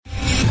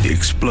The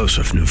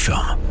explosive new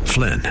film,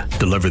 Flynn,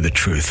 deliver the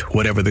truth,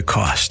 whatever the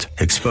cost,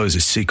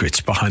 exposes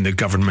secrets behind the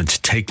government's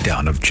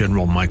takedown of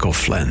General Michael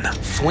Flynn.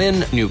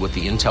 Flynn knew what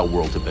the intel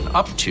world had been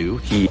up to.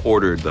 He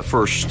ordered the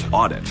first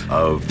audit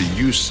of the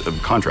use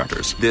of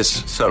contractors.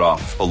 This set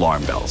off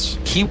alarm bells.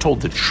 He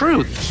told the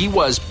truth. He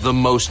was the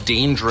most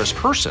dangerous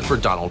person for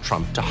Donald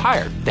Trump to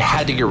hire. They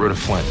had to get rid of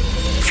Flynn.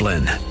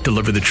 Flynn,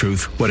 deliver the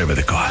truth, whatever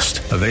the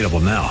cost. Available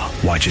now.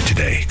 Watch it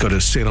today. Go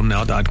to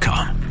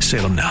salemnow.com.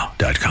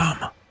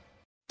 salemnow.com.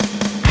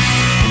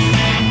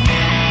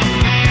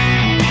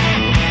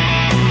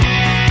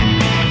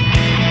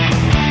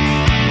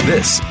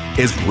 This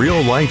is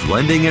Real Life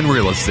Lending and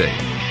Real Estate,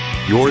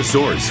 your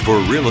source for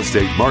real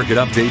estate market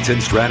updates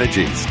and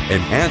strategies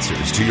and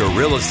answers to your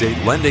real estate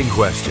lending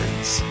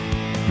questions.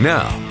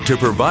 Now, to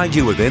provide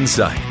you with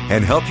insight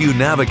and help you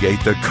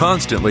navigate the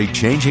constantly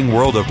changing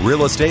world of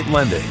real estate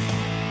lending,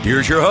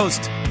 here's your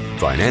host,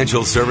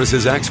 financial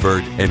services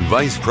expert and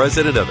Vice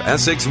President of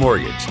Essex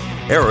Mortgage,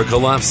 Eric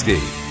Olofsky.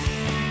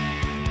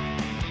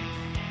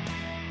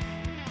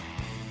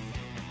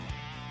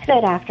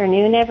 Good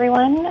afternoon,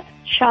 everyone.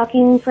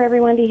 Shocking for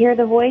everyone to hear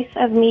the voice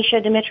of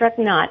Mesha Dimitruk,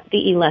 not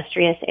the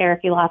illustrious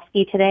Eric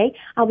Olofsky today.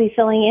 I'll be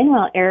filling in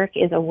while Eric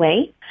is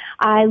away.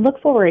 I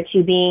look forward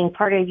to being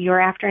part of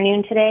your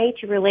afternoon today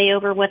to relay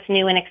over what's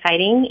new and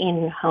exciting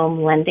in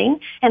home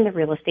lending and the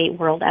real estate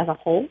world as a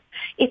whole.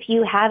 If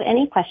you have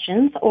any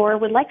questions or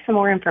would like some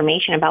more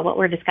information about what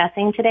we're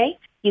discussing today,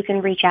 you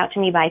can reach out to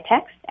me by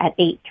text at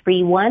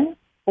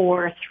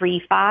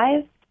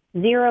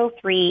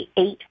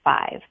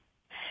 831-435-0385.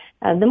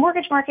 The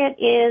mortgage market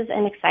is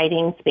an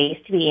exciting space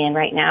to be in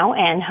right now,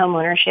 and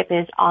homeownership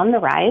is on the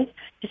rise,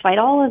 despite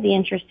all of the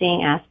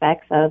interesting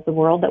aspects of the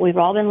world that we've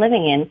all been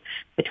living in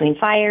between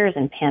fires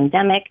and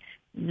pandemic.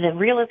 The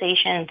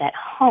realization that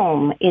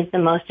home is the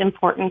most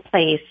important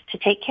place to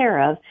take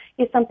care of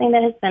is something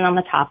that has been on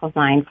the top of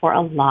mind for a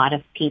lot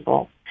of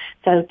people.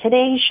 So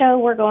today's show,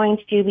 we're going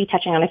to be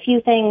touching on a few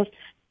things.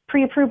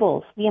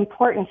 Pre-approvals, the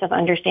importance of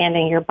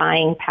understanding your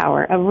buying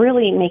power, of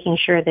really making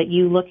sure that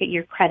you look at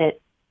your credit,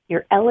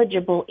 your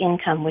eligible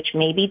income, which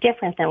may be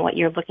different than what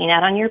you're looking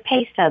at on your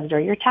pay stubs or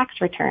your tax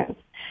returns.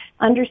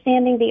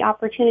 Understanding the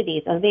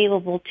opportunities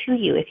available to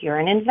you if you're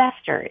an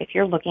investor, if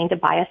you're looking to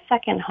buy a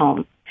second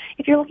home,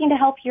 if you're looking to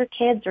help your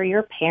kids or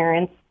your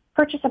parents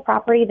purchase a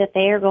property that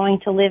they are going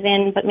to live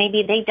in, but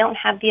maybe they don't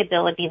have the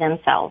ability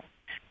themselves.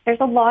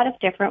 There's a lot of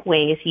different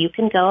ways you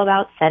can go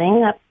about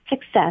setting up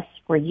success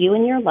for you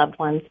and your loved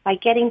ones by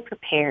getting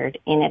prepared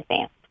in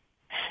advance.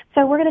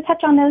 So we're going to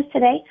touch on those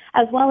today,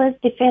 as well as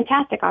the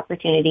fantastic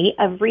opportunity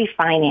of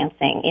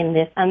refinancing in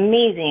this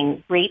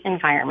amazing rate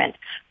environment.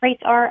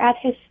 Rates are at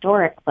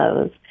historic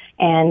lows,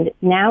 and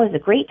now is a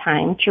great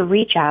time to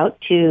reach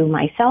out to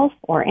myself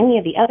or any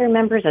of the other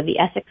members of the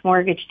Essex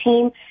Mortgage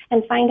team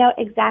and find out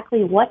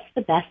exactly what's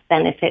the best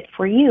benefit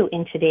for you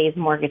in today's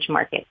mortgage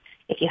market.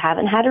 If you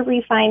haven't had a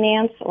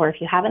refinance or if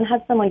you haven't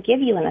had someone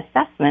give you an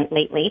assessment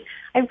lately,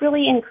 I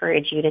really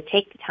encourage you to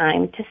take the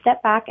time to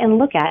step back and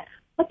look at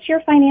what's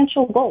your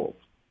financial goals?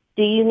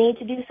 Do you need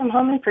to do some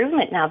home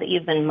improvement now that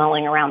you've been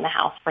mulling around the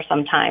house for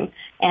some time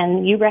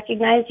and you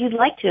recognize you'd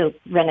like to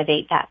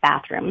renovate that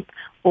bathroom?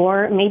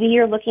 Or maybe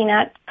you're looking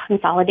at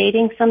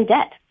consolidating some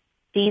debt.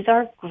 These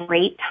are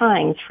great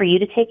times for you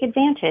to take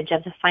advantage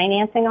of the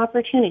financing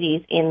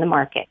opportunities in the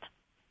market.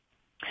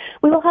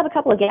 We will have a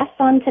couple of guests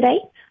on today.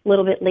 A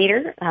little bit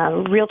later,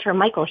 Realtor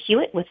Michael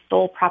Hewitt with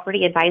Soul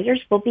Property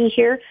Advisors will be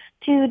here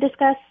to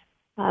discuss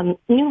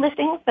new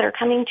listings that are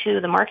coming to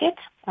the market,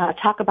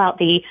 talk about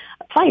the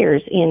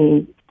fires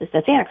in the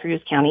Santa Cruz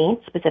County,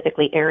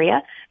 specifically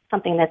area,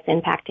 something that's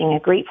impacting a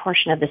great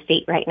portion of the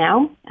state right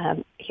now.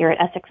 Here at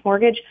Essex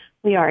Mortgage,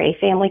 we are a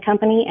family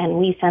company, and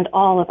we send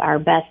all of our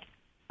best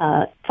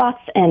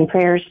thoughts and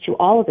prayers to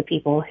all of the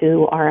people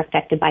who are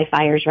affected by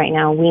fires right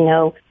now. We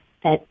know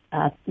that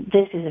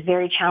this is a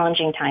very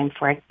challenging time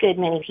for a good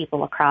many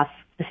people across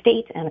the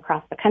state and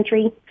across the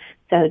country.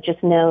 So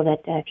just know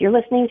that if you're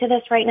listening to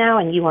this right now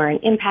and you are an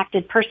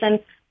impacted person,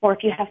 or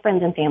if you have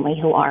friends and family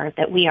who are,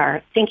 that we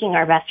are thinking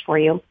our best for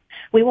you.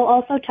 We will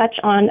also touch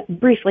on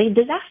briefly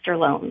disaster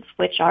loans,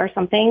 which are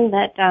something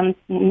that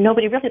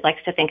nobody really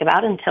likes to think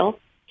about until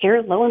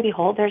here, lo and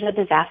behold, there's a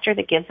disaster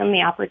that gives them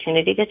the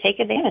opportunity to take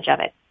advantage of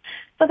it.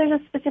 So there's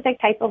a specific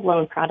type of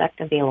loan product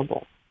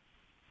available.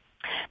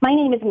 My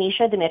name is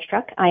Mesha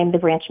Dimitruk. I am the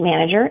branch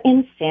manager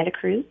in Santa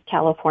Cruz,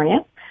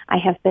 California. I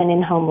have been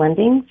in home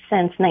lending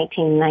since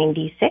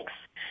 1996.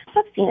 So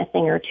I've seen a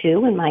thing or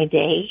two in my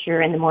day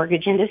here in the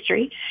mortgage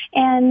industry,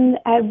 and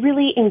I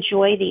really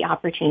enjoy the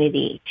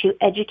opportunity to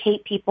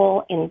educate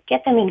people and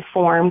get them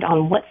informed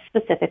on what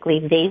specifically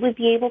they would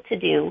be able to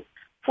do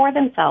for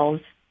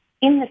themselves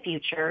in the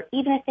future,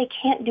 even if they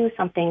can't do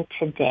something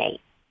today.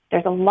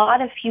 There's a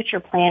lot of future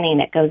planning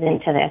that goes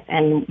into this,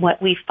 and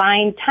what we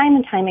find time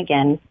and time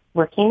again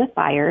working with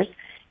buyers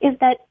is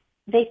that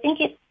they think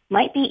it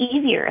might be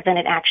easier than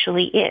it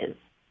actually is,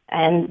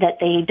 and that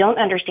they don't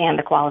understand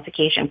the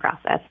qualification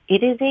process.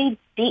 It is a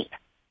deep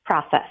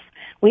process.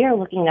 We are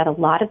looking at a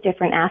lot of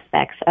different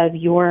aspects of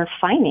your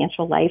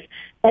financial life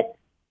that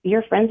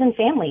your friends and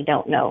family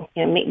don't know.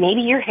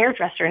 Maybe your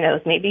hairdresser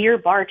knows. Maybe your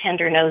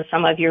bartender knows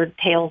some of your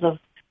tales of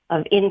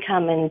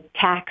income and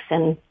tax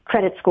and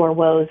credit score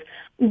woes.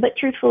 But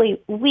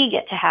truthfully, we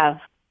get to have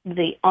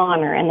the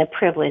honor and the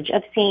privilege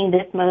of seeing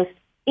this most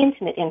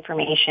intimate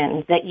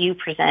information that you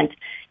present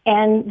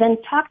and then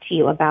talk to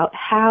you about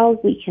how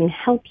we can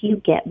help you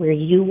get where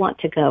you want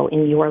to go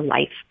in your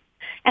life.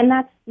 And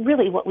that's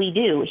really what we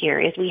do here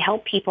is we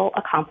help people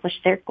accomplish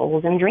their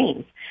goals and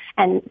dreams.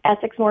 And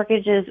Essex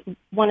Mortgage is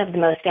one of the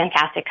most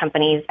fantastic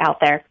companies out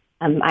there.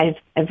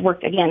 I've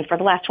worked, again, for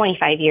the last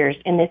 25 years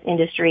in this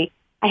industry.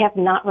 I have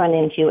not run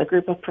into a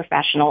group of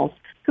professionals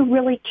who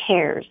really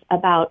cares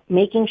about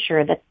making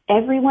sure that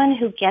everyone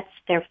who gets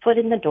their foot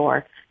in the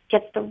door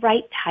gets the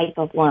right type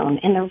of loan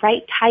and the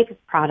right type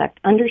of product,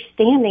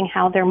 understanding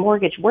how their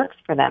mortgage works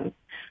for them.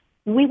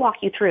 We walk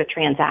you through a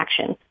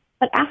transaction,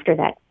 but after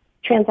that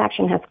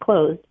transaction has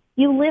closed,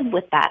 you live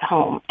with that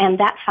home and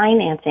that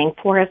financing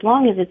for as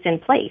long as it's in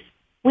place.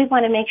 We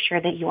want to make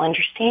sure that you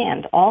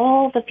understand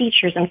all the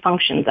features and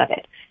functions of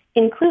it,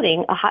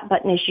 including a hot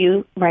button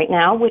issue right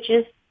now, which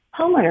is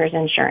homeowners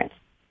insurance.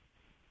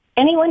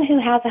 Anyone who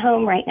has a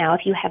home right now,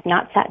 if you have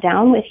not sat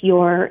down with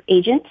your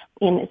agent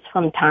in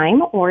some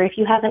time, or if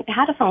you haven't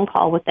had a phone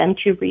call with them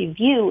to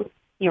review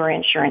your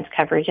insurance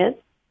coverages,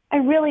 I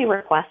really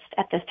request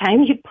at this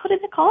time you put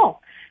in a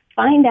call.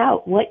 Find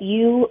out what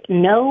you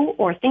know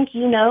or think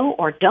you know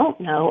or don't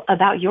know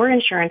about your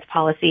insurance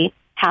policy,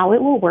 how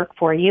it will work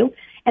for you,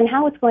 and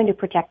how it's going to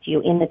protect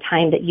you in the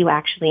time that you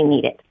actually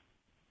need it.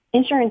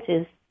 Insurance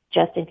is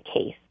just in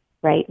case,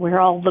 right? We're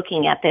all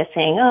looking at this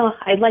saying, oh,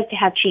 I'd like to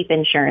have cheap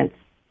insurance.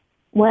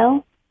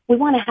 Well, we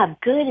want to have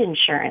good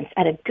insurance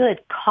at a good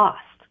cost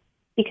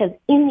because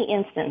in the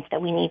instance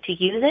that we need to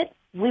use it,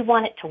 we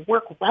want it to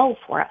work well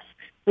for us.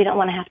 We don't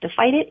want to have to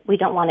fight it. We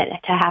don't want it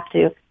to have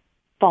to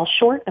fall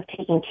short of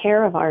taking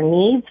care of our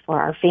needs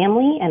for our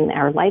family and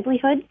our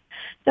livelihood.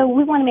 So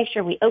we want to make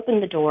sure we open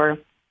the door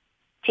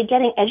to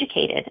getting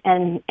educated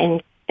and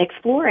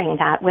exploring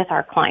that with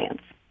our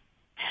clients.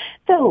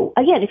 So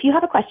again, if you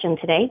have a question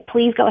today,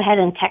 please go ahead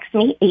and text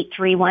me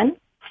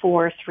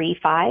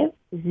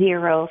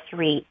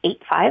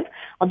 831-435-0385.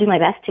 I'll do my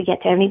best to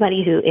get to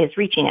anybody who is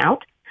reaching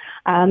out.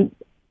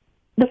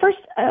 The first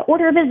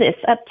order of business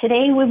up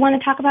today we want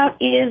to talk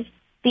about is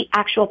the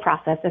actual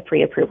process of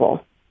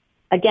pre-approval.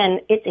 Again,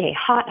 it's a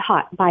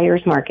hot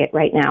buyer's market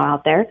right now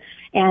out there,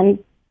 and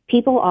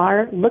people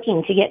are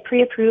looking to get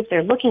pre-approved.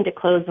 They're looking to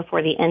close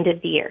before the end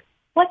of the year.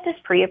 What does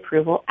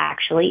pre-approval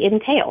actually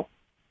entail?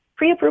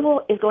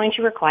 Pre-approval is going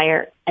to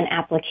require an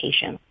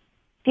application.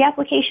 The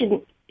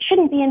application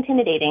shouldn't be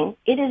intimidating.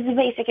 It is the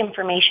basic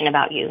information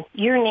about you,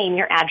 your name,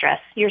 your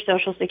address, your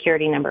social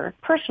security number,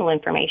 personal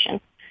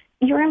information,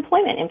 your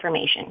employment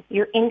information,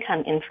 your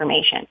income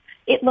information.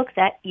 It looks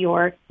at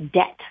your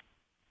debt,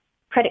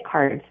 credit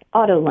cards,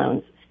 auto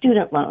loans,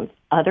 student loans,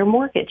 other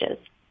mortgages.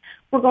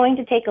 We're going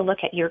to take a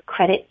look at your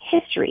credit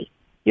history,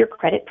 your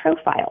credit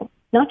profile,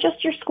 not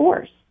just your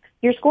scores.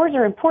 Your scores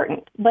are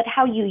important, but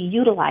how you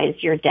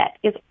utilize your debt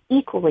is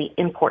equally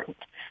important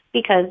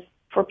because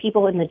for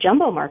people in the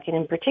jumbo market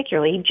in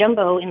particularly,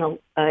 jumbo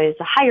is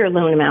a higher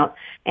loan amount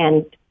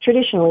and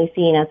traditionally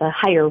seen as a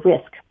higher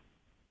risk.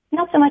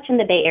 Not so much in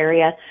the Bay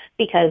Area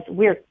because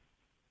we're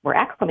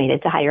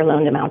acclimated to higher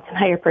loan amounts and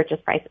higher purchase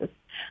prices.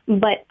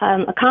 But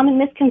a common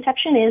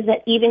misconception is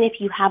that even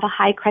if you have a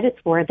high credit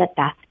score,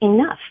 that's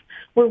enough.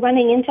 We're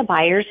running into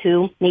buyers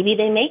who maybe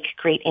they make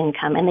great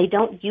income and they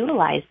don't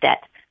utilize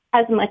debt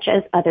as much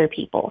as other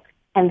people.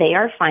 And they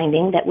are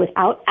finding that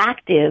without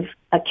active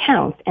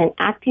accounts and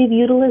active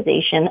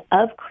utilization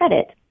of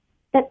credit,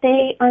 that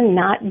they are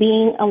not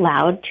being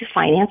allowed to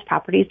finance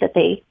properties that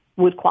they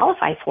would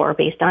qualify for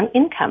based on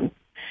income.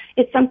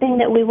 It's something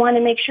that we want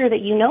to make sure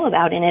that you know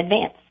about in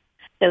advance.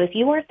 So if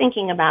you are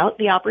thinking about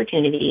the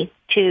opportunity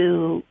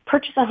to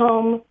purchase a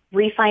home,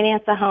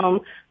 refinance a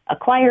home,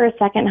 acquire a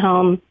second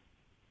home,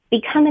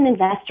 become an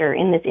investor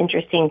in this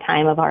interesting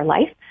time of our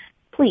life,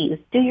 please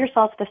do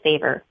yourself the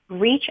favor,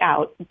 reach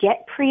out,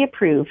 get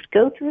pre-approved,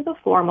 go through the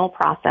formal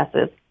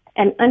processes,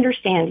 and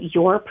understand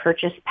your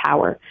purchase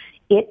power.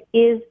 It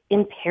is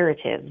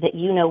imperative that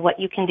you know what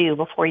you can do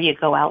before you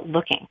go out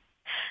looking.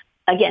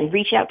 Again,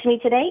 reach out to me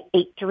today,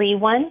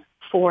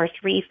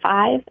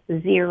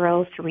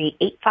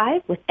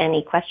 831-435-0385 with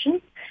any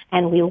questions,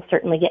 and we will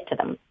certainly get to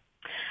them.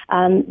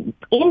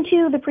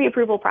 Into the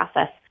pre-approval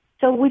process.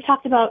 So we've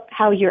talked about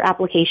how your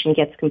application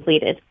gets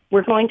completed.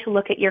 We're going to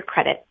look at your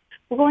credit.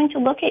 We're going to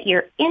look at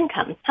your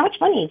income. How much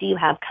money do you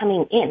have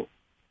coming in?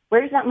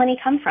 Where does that money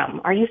come from?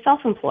 Are you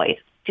self-employed?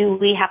 Do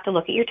we have to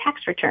look at your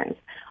tax returns?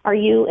 Are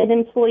you an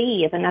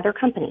employee of another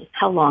company?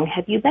 How long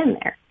have you been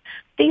there?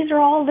 These are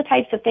all the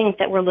types of things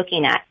that we're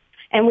looking at,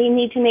 and we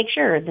need to make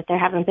sure that there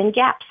haven't been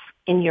gaps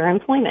in your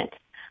employment.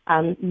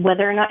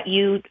 Whether or not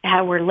you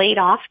were laid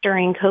off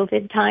during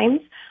COVID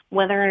times,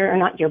 whether or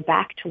not you're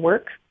back to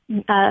work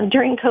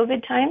during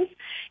COVID times.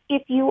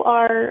 If you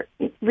are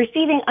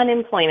receiving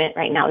unemployment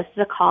right now, this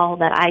is a call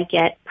that I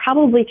get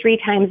probably 3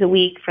 times a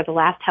week for the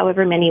last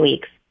however many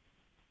weeks.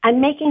 I'm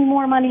making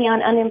more money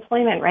on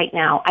unemployment right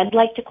now. I'd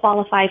like to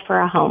qualify for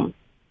a home.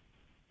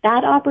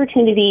 That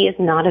opportunity is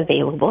not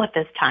available at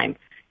this time.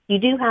 You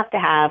do have to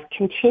have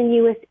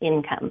continuous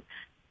income.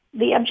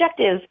 The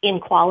objective in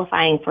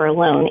qualifying for a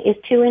loan is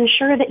to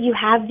ensure that you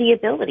have the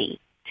ability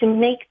to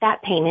make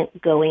that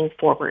payment going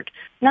forward,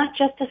 not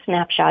just a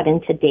snapshot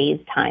in today's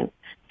time.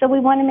 So we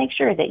want to make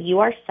sure that you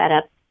are set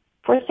up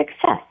for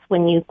success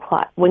when you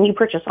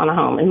purchase on a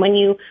home and when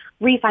you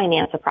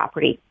refinance a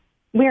property.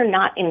 We're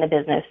not in the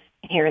business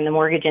here in the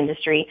mortgage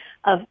industry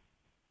of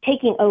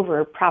taking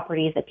over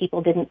properties that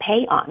people didn't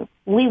pay on.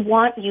 We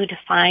want you to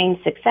find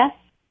success,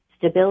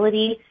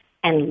 stability,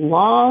 and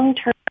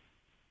long-term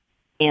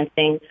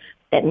financing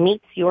that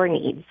meets your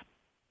needs.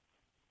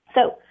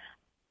 So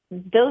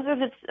those are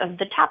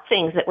the top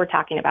things that we're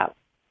talking about.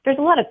 There's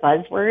a lot of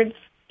buzzwords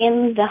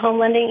in the home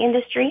lending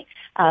industry.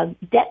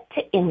 Debt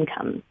to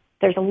income.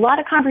 There's a lot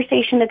of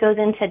conversation that goes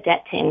into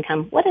debt to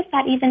income. What does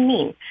that even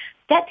mean?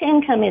 Debt to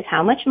income is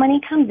how much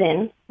money comes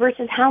in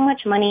versus how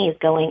much money is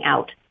going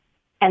out.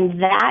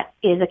 And that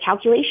is a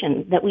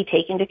calculation that we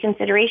take into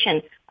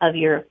consideration of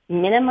your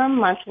minimum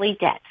monthly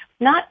debt,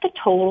 not the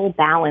total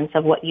balance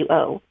of what you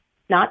owe,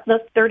 not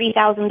the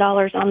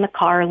 $30,000 on the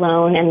car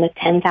loan and the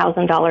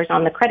 $10,000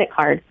 on the credit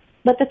card,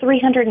 but the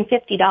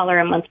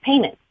 $350 a month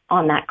payment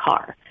on that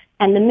car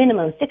and the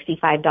minimum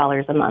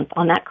 $65 a month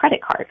on that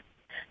credit card.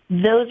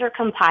 Those are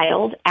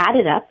compiled,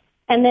 added up,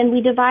 and then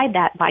we divide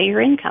that by your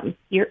income,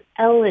 your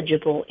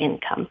eligible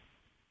income.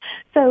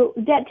 So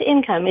debt to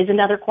income is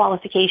another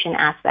qualification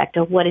aspect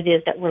of what it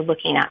is that we're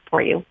looking at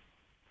for you.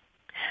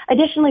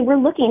 Additionally, we're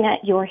looking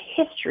at your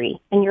history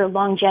and your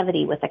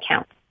longevity with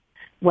accounts,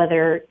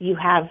 whether you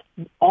have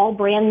all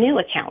brand new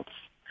accounts,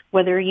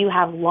 whether you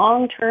have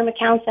long-term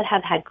accounts that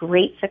have had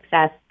great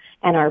success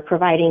and are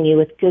providing you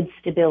with good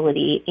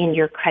stability in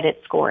your credit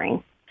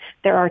scoring.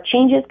 There are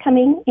changes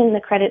coming in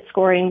the credit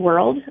scoring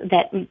world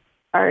that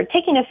are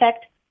taking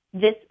effect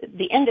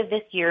the end of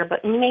this year,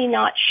 but may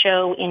not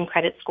show in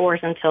credit scores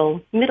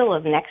until middle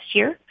of next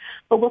year.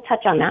 But we'll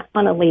touch on that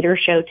on a later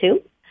show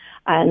too.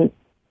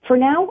 For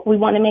now, we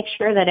want to make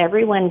sure that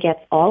everyone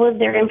gets all of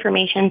their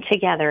information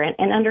together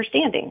and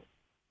understanding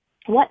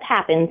what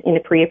happens in a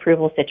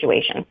pre-approval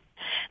situation.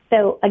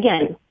 So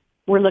again,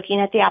 we're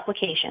looking at the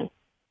application,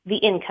 the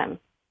income,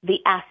 the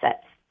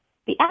assets.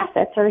 The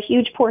assets are a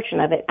huge portion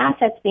of it.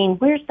 Assets being,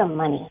 where's the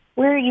money?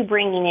 Where are you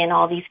bringing in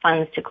all these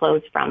funds to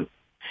close from?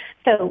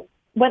 So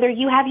whether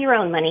you have your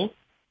own money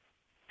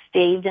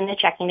saved in a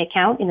checking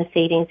account, in a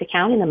savings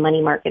account, in a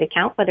money market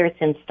account, whether it's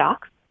in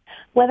stocks,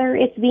 whether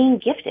it's being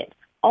gifted,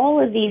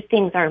 all of these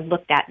things are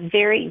looked at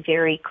very,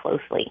 very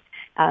closely.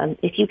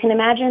 If you can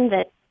imagine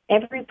that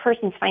every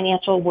person's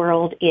financial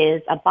world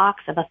is a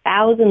box of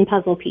 1,000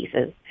 puzzle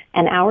pieces,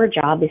 and our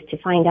job is to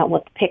find out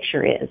what the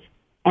picture is.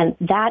 And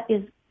that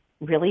is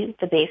really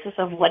the basis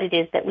of what it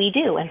is that we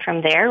do. And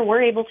from there,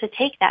 we're able to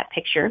take that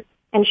picture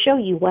and show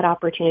you what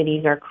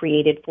opportunities are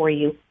created for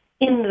you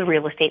in the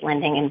real estate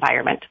lending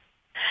environment.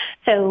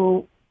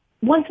 So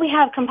once we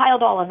have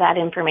compiled all of that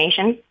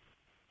information,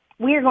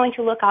 we are going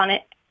to look on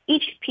it,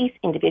 each piece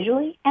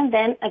individually, and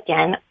then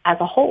again as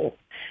a whole.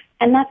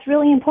 And that's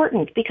really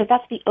important because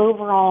that's the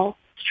overall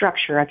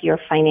structure of your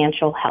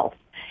financial health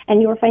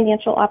and your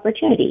financial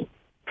opportunity.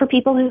 For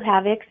people who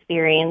have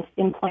experienced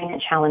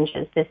employment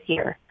challenges this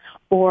year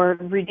or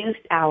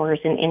reduced hours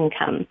in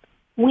income,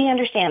 we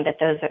understand that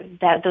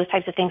those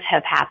types of things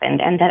have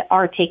happened and that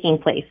are taking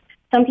place.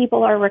 Some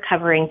people are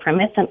recovering from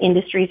it. Some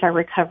industries are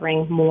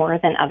recovering more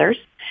than others.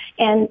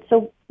 And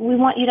so we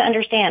want you to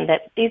understand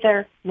that these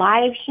are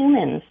live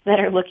humans that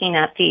are looking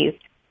at these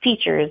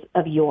features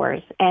of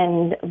yours.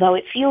 And though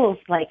it feels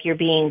like you're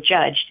being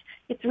judged,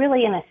 it's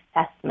really an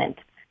assessment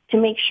to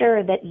make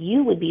sure that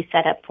you would be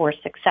set up for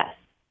success.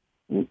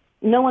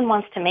 No one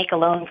wants to make a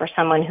loan for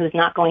someone who's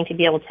not going to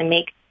be able to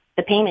make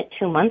the payment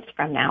 2 months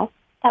from now.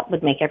 That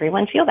would make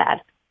everyone feel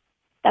bad.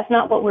 That's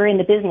not what we're in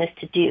the business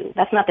to do.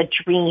 That's not the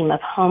dream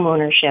of home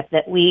ownership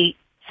that we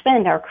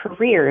spend our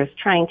careers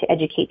trying to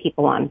educate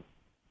people on.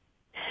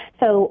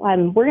 So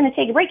we're going to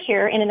take a break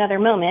here in another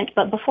moment,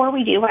 but before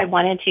we do, I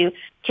wanted to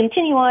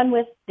continue on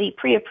with the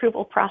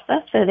pre-approval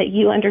process so that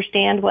you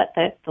understand what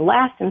the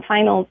last and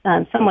final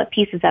somewhat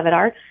pieces of it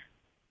are.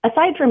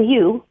 Aside from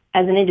you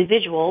as an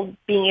individual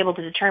being able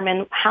to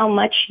determine how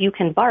much you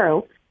can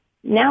borrow,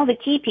 now the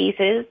key piece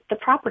is the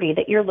property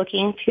that you're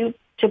looking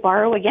to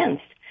borrow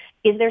against.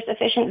 Is there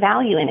sufficient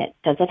value in it?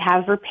 Does it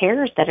have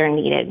repairs that are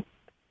needed?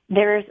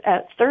 There's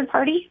a third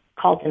party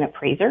called an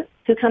appraiser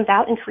who comes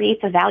out and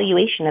creates a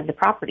valuation of the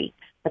property,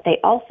 but they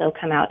also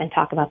come out and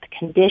talk about the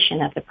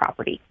condition of the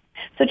property.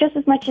 So just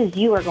as much as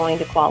you are going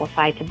to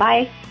qualify to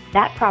buy,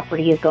 that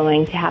property is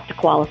going to have to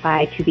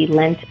qualify to be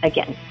lent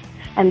against.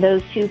 And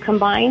those two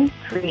combined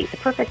create the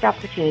perfect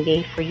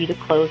opportunity for you to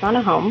close on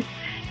a home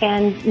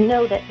and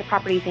know that the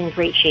property is in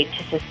great shape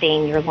to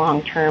sustain your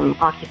long-term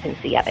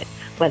occupancy of it,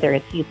 whether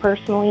it's you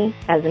personally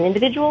as an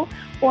individual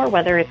or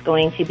whether it's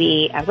going to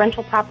be a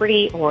rental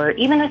property or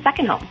even a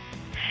second home.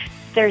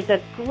 There's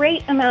a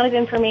great amount of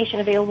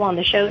information available on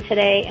the show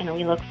today, and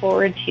we look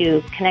forward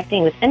to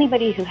connecting with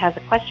anybody who has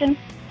a question.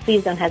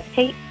 Please don't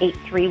hesitate,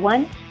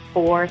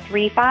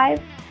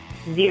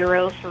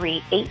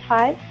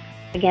 831-435-0385.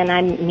 Again,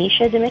 I'm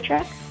Mesha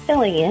Dimitrek,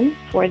 filling in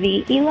for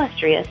the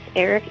illustrious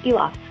Eric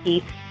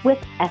Elofsky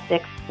with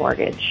Essex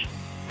Mortgage.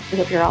 We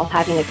hope you're all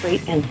having a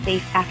great and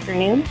safe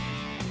afternoon,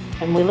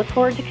 and we look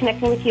forward to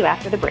connecting with you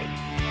after the break.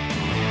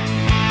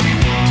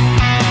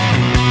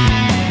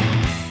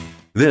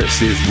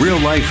 This is Real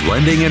Life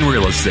Lending and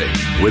Real Estate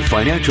with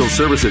financial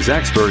services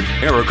expert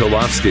Eric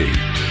Elofsky.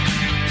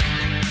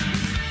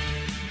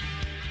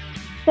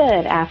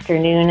 Good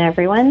afternoon,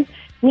 everyone.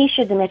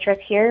 Mesha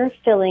Dimitrek here,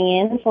 filling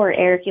in for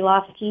Eric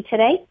Elofsky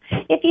today.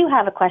 If you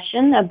have a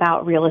question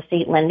about real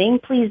estate lending,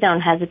 please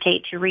don't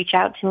hesitate to reach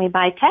out to me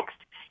by text,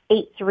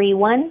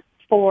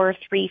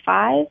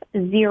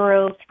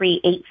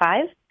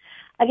 831-435-0385.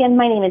 Again,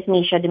 my name is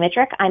Mesha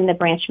Dimitrek. I'm the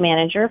branch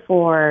manager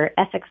for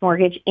Essex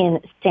Mortgage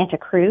in Santa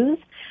Cruz.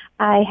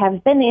 I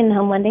have been in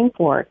home lending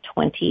for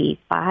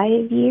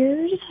 25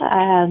 years.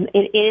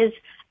 It is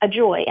a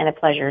joy and a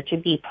pleasure to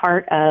be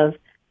part of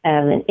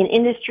an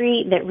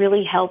industry that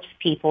really helps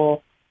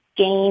people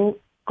gain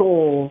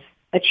goals,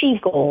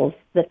 achieve goals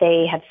that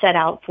they have set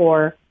out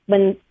for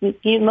when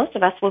most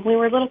of us, when we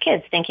were little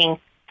kids, thinking,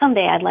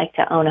 someday I'd like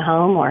to own a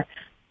home, or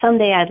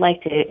someday I'd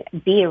like to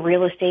be a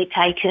real estate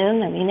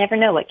tycoon. And you never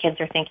know what kids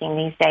are thinking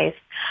these days.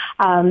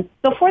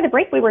 Before the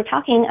break, we were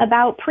talking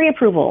about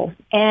pre-approval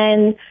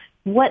and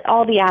what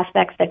all the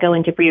aspects that go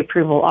into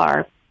pre-approval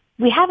are.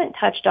 We haven't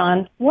touched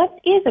on what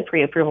is a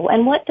pre-approval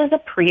and what does a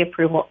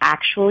pre-approval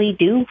actually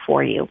do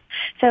for you.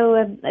 So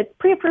a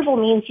pre-approval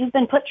means you've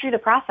been put through the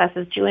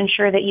processes to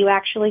ensure that you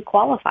actually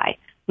qualify.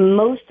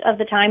 Most of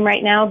the time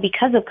right now,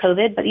 because of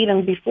COVID, but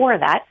even before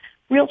that,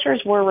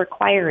 realtors were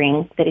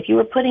requiring that if you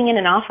were putting in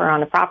an offer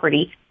on a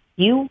property,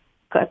 you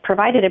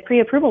provided a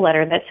pre-approval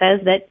letter that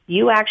says that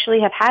you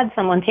actually have had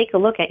someone take a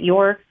look at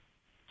your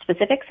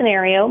specific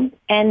scenario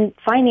and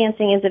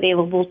financing is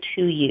available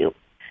to you.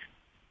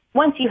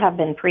 Once you have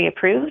been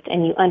pre-approved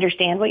and you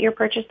understand what your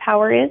purchase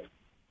power is,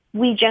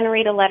 we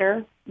generate a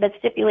letter that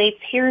stipulates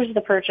here's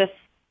the purchase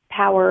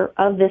power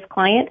of this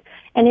client,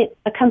 and it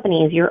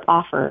accompanies your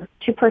offer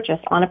to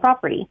purchase on a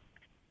property.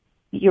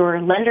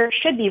 Your lender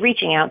should be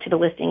reaching out to the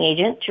listing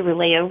agent to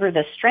relay over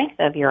the strength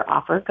of your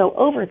offer, go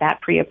over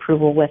that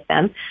pre-approval with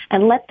them,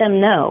 and let them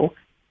know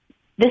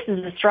this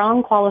is a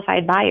strong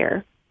qualified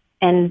buyer,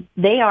 and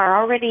they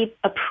are already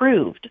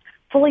approved,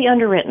 fully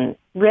underwritten,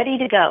 ready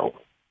to go.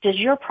 Does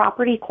your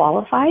property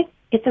qualify?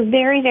 It's a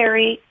very,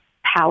 very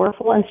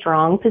powerful and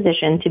strong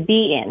position to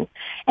be in.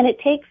 And it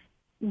takes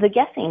the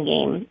guessing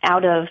game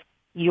out of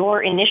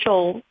your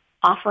initial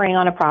offering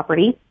on a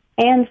property,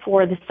 and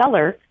for the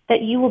seller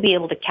that you will be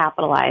able to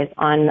capitalize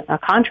on a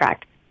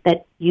contract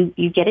that you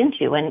get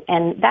into.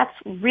 And that's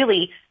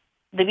really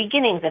the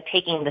beginnings of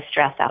taking the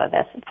stress out of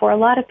this. For a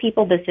lot of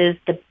people, this is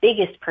the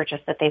biggest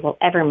purchase that they will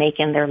ever make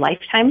in their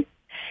lifetime.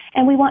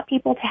 And we want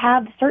people to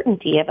have the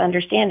certainty of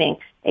understanding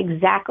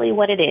exactly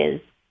what it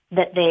is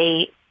that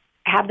they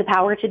have the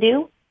power to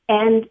do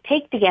and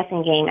take the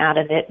guessing game out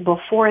of it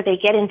before they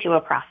get into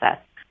a process.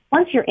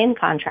 Once you're in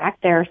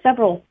contract, there are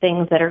several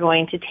things that are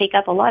going to take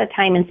up a lot of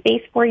time and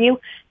space for you.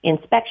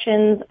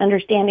 Inspections,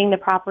 understanding the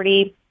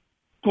property,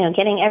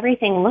 getting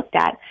everything looked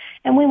at.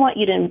 And we want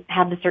you to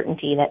have the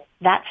certainty that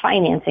that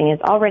financing is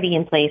already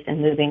in place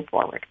and moving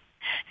forward.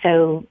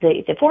 So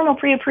the formal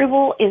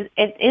pre-approval is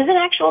an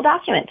actual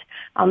document.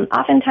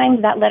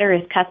 Oftentimes that letter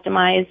is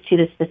customized to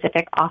the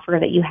specific offer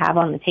that you have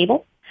on the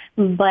table.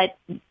 But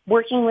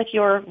working with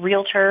your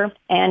realtor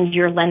and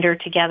your lender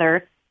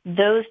together,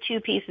 those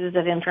two pieces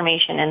of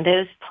information and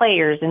those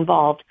players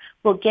involved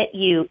will get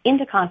you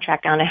into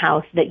contract on a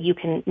house that you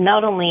can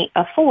not only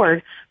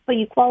afford, but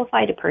you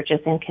qualify to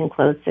purchase and can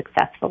close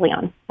successfully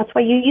on. That's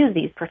why you use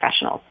these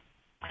professionals.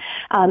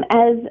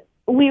 As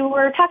we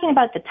were talking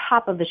about at the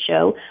top of the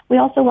show, we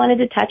also wanted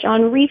to touch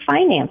on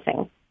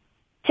refinancing.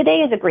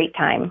 Today is a great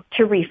time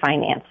to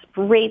refinance.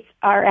 Rates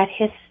are at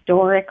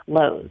historic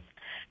lows.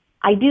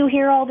 I do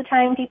hear all the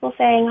time people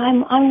saying,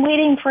 I'm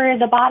waiting for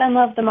the bottom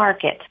of the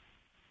market.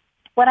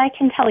 What I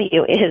can tell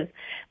you is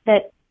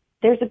that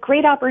there's a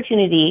great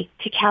opportunity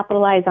to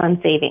capitalize on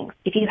savings.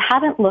 If you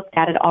haven't looked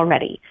at it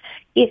already,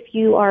 if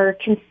you are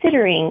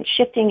considering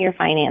shifting your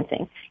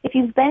financing, if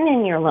you've been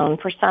in your loan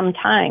for some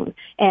time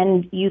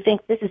and you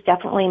think this is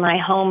definitely my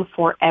home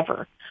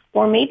forever,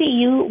 or maybe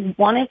you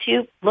wanted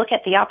to look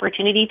at the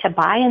opportunity to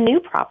buy a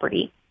new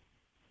property,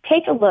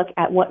 take a look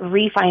at what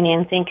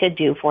refinancing could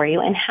do for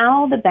you and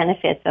how the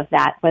benefits of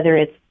that, whether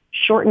it's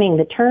shortening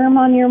the term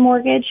on your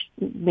mortgage,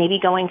 maybe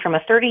going from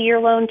a 30-year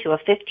loan to a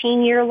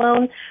 15-year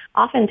loan,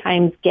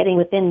 oftentimes getting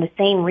within the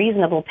same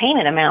reasonable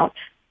payment amount,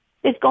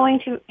 is going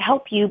to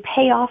help you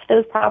pay off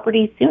those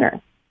properties sooner.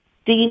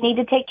 Do you need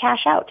to take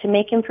cash out to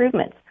make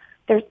improvements?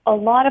 There's a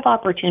lot of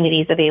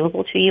opportunities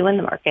available to you in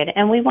the market,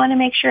 and we want to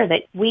make sure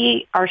that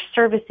we are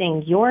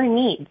servicing your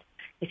needs.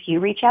 If you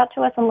reach out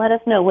to us and let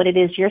us know what it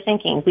is you're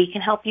thinking, we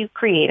can help you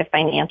create a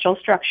financial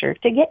structure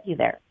to get you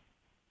there.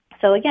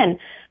 So again,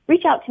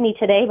 Reach out to me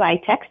today by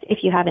text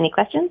if you have any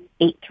questions,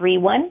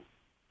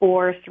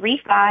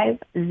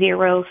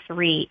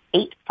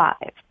 831-435-0385.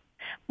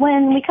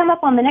 When we come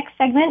up on the next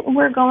segment,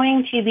 we're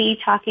going to be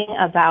talking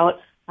about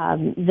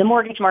the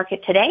mortgage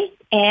market today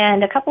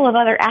and a couple of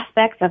other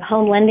aspects of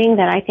home lending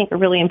that I think are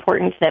really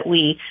important that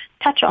we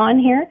touch on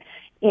here.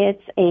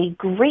 It's a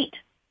great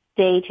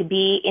day to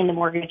be in the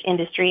mortgage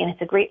industry, and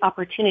it's a great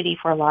opportunity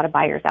for a lot of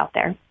buyers out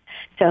there.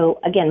 So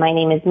again, my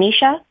name is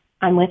Mesha.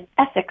 I'm with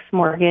Essex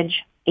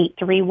Mortgage,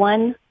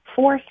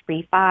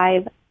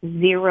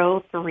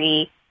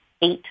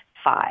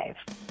 831-435-0385.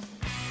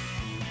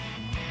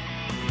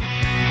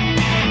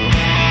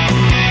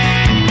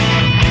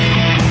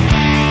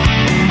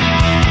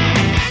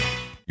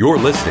 You're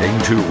listening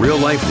to Real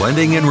Life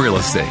Lending and Real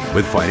Estate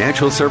with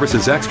financial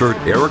services expert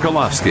Eric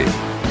Olofsky.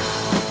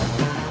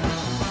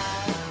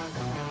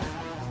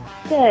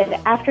 Good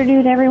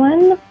afternoon,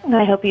 everyone.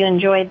 I hope you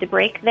enjoyed the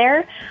break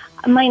there.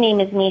 My name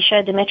is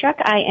Mesha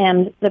Dimitruk. I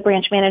am the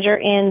branch manager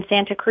in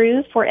Santa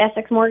Cruz for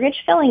Essex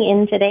Mortgage, filling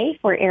in today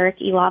for Eric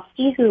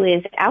Olofsky, who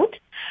is out.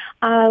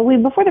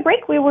 Before the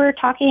break, we were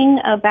talking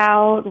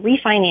about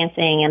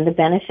refinancing and the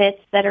benefits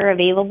that are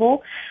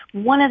available.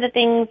 One of the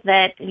things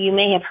that you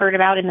may have heard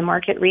about in the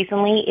market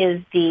recently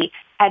is the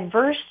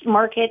adverse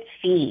market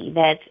fee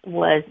that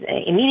was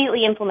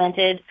immediately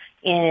implemented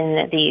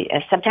in the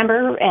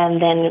September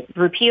and then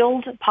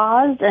repealed,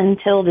 paused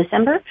until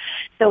December.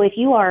 So if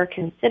you are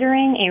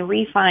considering a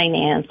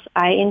refinance,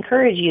 I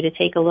encourage you to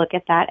take a look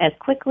at that as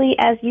quickly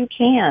as you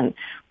can.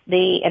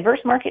 The adverse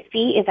market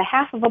fee is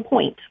 0.5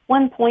 point,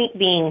 1 point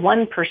being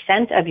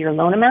 1% of your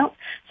loan amount.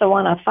 So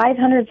on a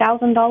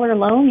 $500,000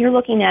 loan, you're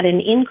looking at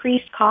an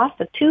increased cost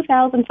of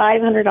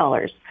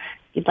 $2,500. If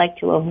you'd like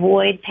to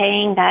avoid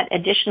paying that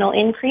additional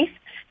increase,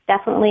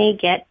 definitely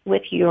get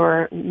with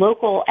your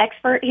local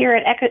expert here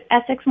at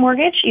Essex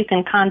Mortgage. You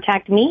can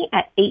contact me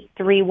at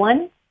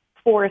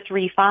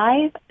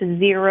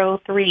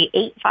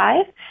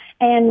 831-435-0385,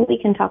 and we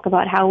can talk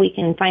about how we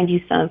can find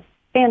you some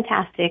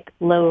fantastic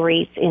low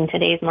rates in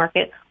today's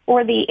market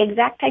or the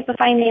exact type of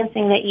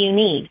financing that you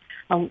need.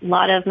 A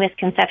lot of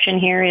misconception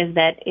here is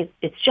that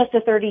it's just a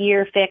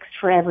 30-year fixed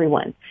for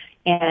everyone.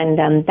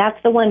 And that's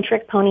the one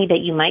trick pony that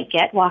you might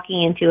get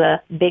walking into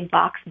a big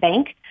box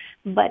bank.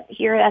 But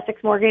here at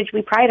Essex Mortgage,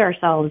 we pride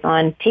ourselves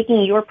on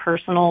taking your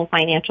personal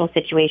financial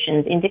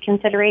situations into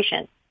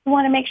consideration. We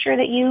want to make sure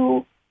that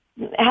you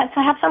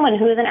have someone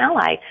who is an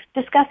ally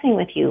discussing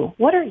with you.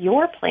 What are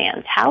your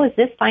plans? How is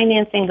this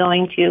financing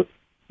going to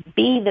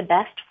be the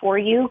best for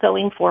you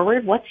going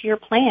forward? What's your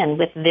plan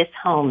with this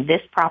home,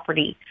 this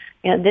property,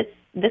 this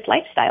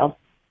lifestyle?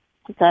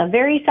 It's a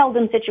very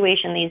seldom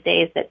situation these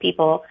days that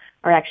people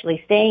are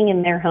actually staying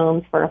in their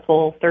homes for a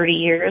full 30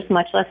 years,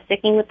 much less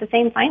sticking with the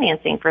same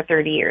financing for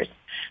 30 years.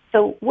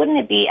 So wouldn't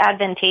it be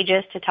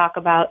advantageous to talk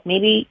about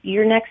maybe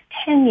your next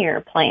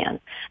 10-year plan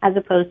as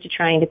opposed to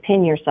trying to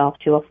pin yourself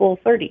to a full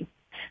 30?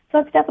 So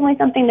it's definitely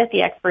something that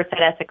the experts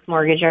at Essex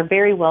Mortgage are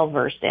very well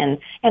versed in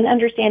and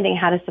understanding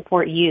how to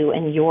support you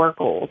and your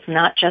goals,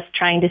 not just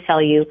trying to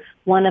sell you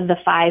one of the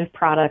 5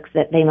 products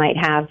that they might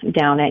have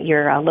down at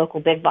your local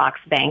big box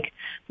bank,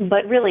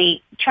 but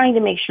really trying to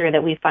make sure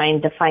that we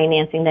find the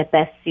financing that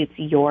best suits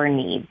your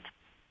needs.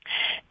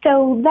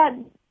 So that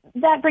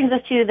brings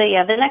us to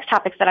the next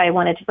topics that I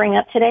wanted to bring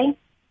up today.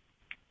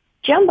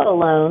 Jumbo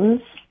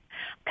loans.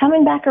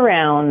 Coming back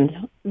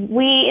around,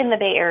 we in the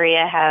Bay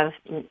Area have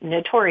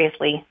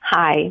notoriously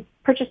high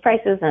purchase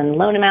prices and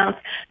loan amounts,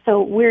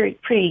 so we're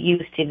pretty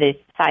used to the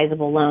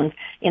sizable loans.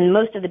 In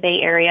most of the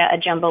Bay Area, a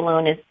jumbo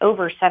loan is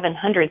over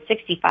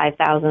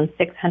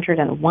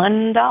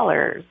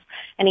 $765,601.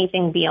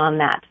 Anything beyond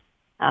that.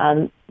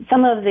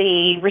 Some of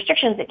the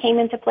restrictions that came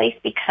into place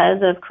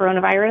because of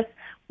coronavirus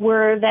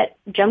were that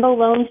jumbo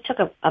loans took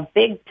a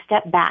big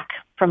step back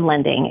from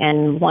lending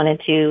and wanted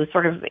to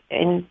sort of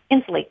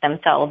insulate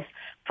themselves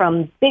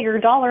from bigger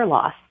dollar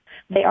loss.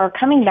 They are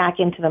coming back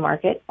into the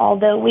market,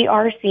 although we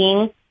are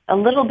seeing a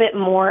little bit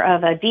more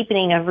of a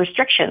deepening of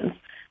restrictions.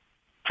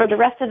 For the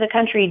rest of the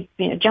country,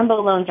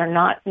 jumbo loans are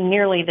not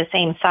nearly the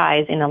same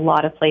size in a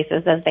lot of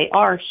places as they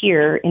are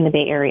here in the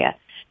Bay Area.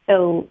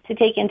 So to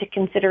take into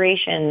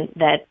consideration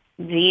that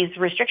these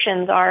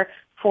restrictions are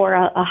for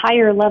a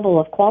higher level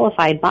of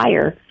qualified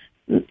buyer,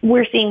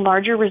 we're seeing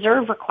larger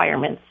reserve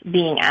requirements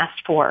being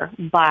asked for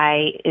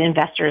by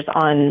investors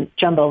on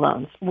jumbo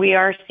loans. We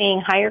are seeing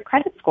higher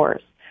credit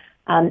scores.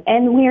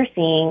 And we are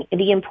seeing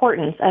the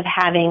importance of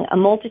having a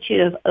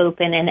multitude of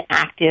open and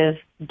active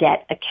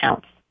debt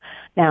accounts.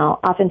 Now,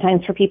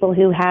 oftentimes for people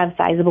who have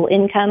sizable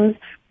incomes,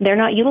 they're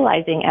not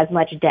utilizing as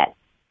much debt.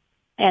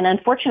 And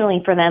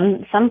unfortunately for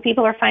them, some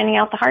people are finding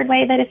out the hard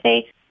way that if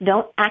they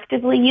don't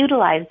actively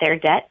utilize their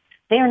debt,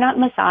 they are not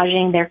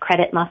massaging their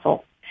credit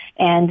muscle.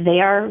 And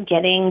they are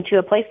getting to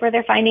a place where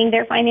they're finding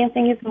their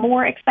financing is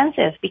more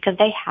expensive because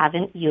they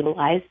haven't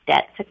utilized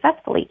debt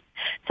successfully.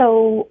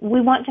 So we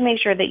want to make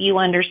sure that you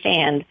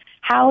understand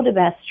how to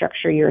best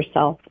structure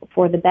yourself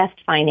for the best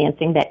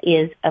financing that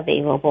is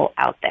available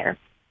out there.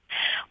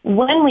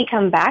 When we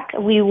come back,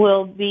 we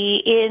will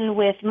be in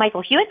with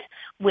Michael Hewitt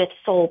with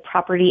Soul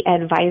Property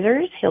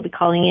Advisors. He'll be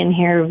calling in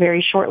here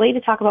very shortly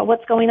to talk about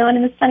what's going on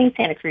in the sunny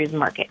Santa Cruz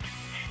market.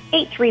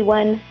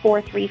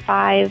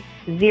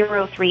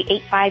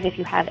 831-435-0385 if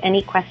you have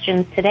any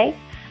questions today.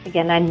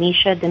 Again, I'm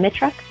Mesha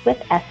Dimitruk with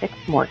Essex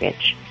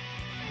Mortgage.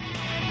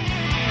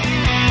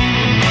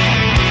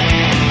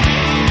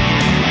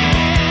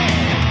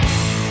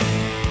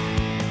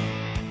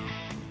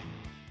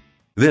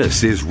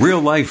 This is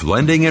Real Life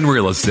Lending and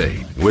Real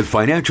Estate with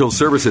financial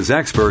services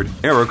expert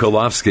Eric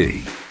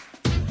Olofsky.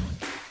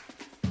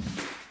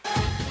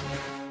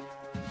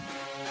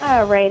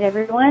 All right,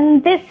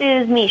 everyone. This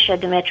is Mesha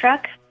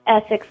Dimitruk,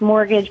 Essex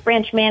Mortgage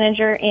Branch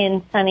Manager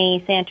in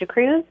sunny Santa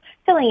Cruz,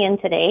 filling in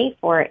today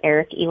for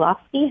Eric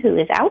Olofsky, who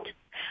is out.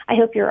 I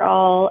hope you're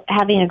all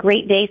having a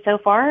great day so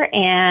far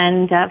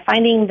and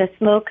finding the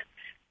smoke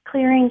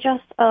clearing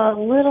just a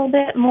little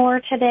bit more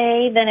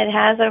today than it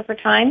has over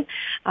time.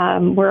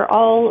 We're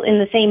all in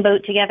the same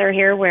boat together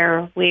here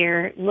where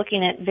we're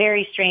looking at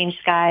very strange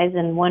skies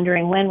and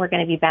wondering when we're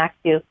going to be back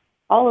to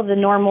all of the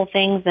normal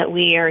things that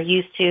we are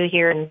used to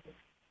here in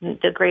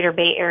the greater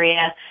Bay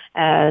Area.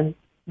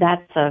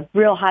 That's a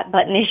real hot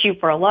button issue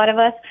for a lot of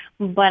us,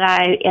 but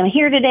I am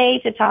here today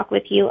to talk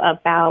with you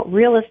about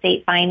real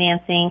estate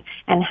financing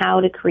and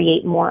how to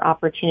create more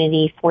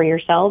opportunity for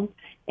yourselves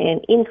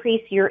and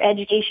increase your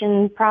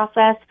education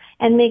process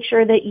and make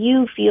sure that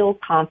you feel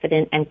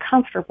confident and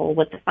comfortable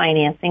with the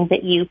financing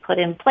that you put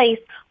in place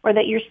or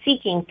that you're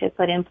seeking to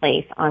put in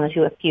place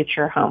onto a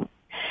future home.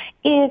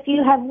 If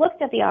you have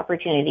looked at the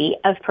opportunity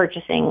of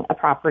purchasing a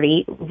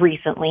property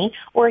recently,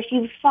 or if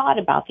you've thought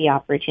about the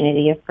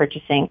opportunity of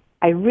purchasing,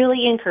 I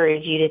really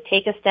encourage you to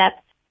take a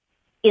step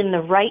in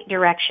the right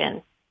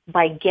direction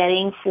by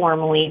getting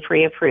formally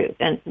pre-approved.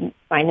 And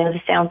I know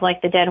this sounds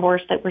like the dead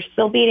horse that we're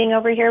still beating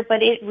over here,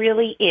 but it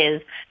really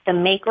is the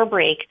make or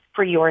break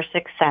for your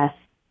success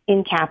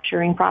in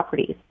capturing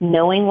properties.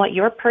 Knowing what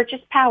your purchase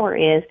power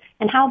is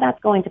and how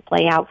that's going to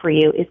play out for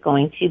you is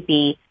going to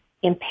be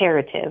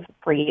imperative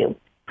for you,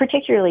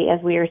 particularly as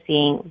we are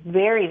seeing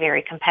very,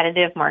 very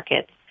competitive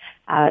markets,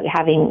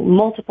 having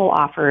multiple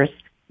offers,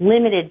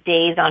 limited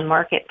days on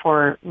market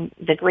for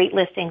the great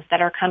listings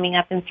that are coming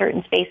up in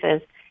certain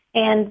spaces,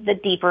 and the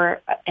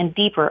deeper and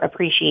deeper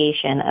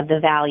appreciation of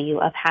the value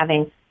of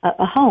having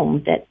a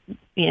home that,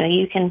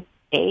 you can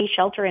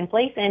shelter in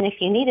place in if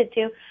you needed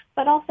to,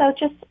 but also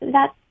just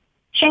that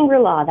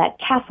Shangri-La, that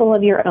castle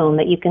of your own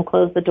that you can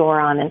close the door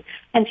on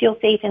and feel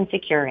safe and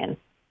secure in.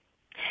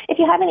 If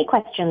you have any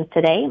questions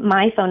today,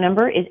 my phone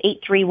number is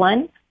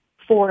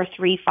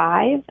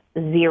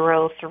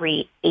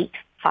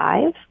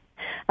 831-435-0385.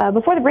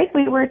 Before the break,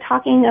 we were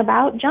talking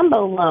about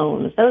jumbo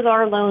loans. Those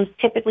are loans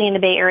typically in the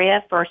Bay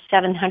Area for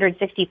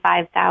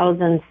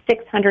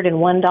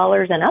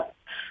 $765,601 and up.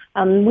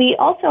 We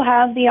also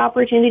have the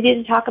opportunity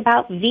to talk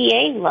about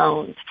VA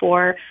loans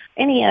for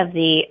any of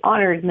the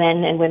honored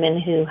men and women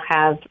who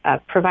have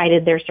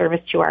provided their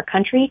service to our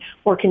country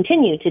or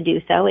continue to do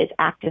so as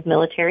active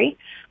military.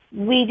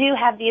 We do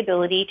have the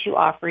ability to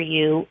offer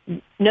you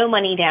no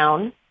money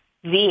down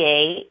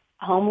VA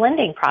home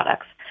lending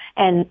products.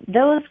 And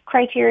those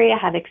criteria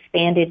have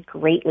expanded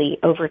greatly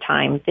over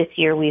time. This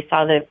year we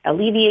saw the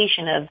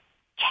alleviation of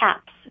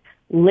caps,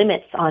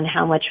 limits on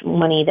how much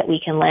money that we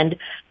can lend.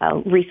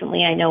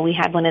 Recently, I know we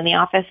had one in the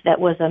office that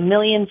was $1.5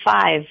 million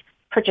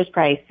purchase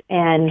price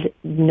and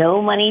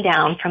no money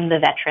down from the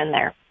veteran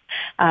there.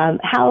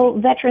 How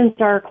veterans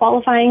are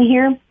qualifying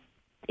here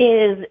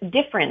is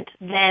different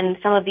than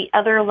some of the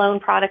other loan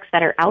products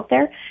that are out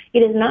there. It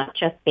is not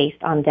just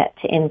based on debt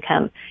to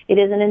income. It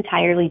is an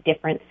entirely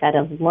different set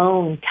of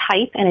loan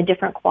type and a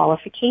different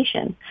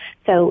qualification.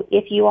 So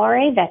if you are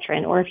a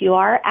veteran or if you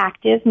are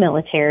active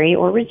military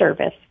or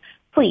reservist,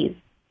 please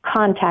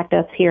contact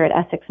us here at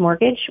Essex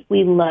Mortgage.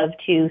 We love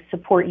to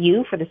support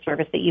you for the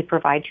service that you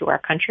provide to our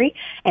country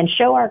and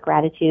show our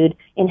gratitude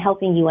in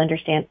helping you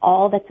understand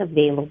all that's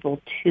available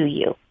to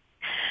you.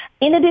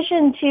 In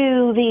addition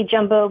to the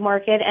jumbo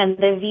market and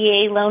the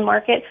VA loan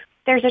market,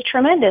 there's a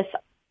tremendous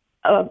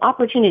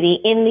opportunity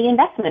in the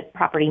investment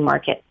property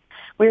market.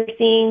 We're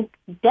seeing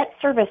debt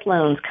service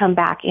loans come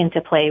back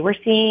into play.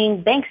 We're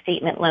seeing bank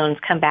statement loans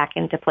come back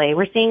into play.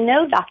 We're seeing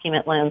no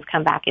document loans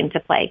come back into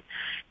play.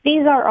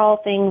 These are all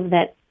things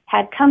that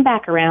had come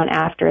back around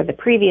after the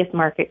previous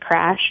market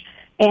crash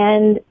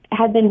and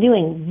had been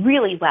doing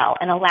really well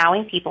and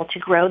allowing people to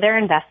grow their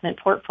investment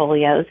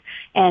portfolios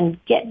and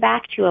get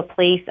back to a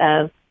place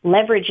of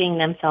leveraging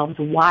themselves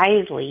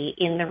wisely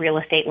in the real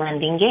estate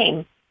lending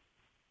game.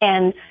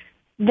 And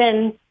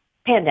then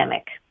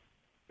pandemic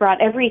brought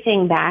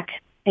everything back.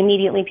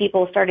 Immediately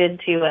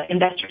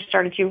investors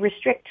started to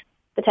restrict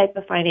the type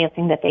of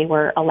financing that they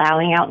were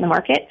allowing out in the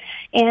market.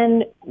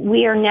 And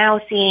we are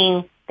now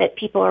seeing that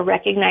people are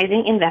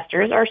recognizing,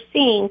 investors are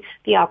seeing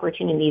the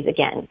opportunities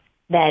again,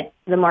 that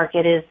the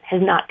market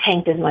has not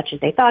tanked as much as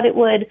they thought it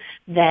would,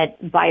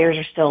 that buyers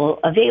are still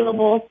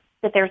available,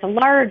 that there's a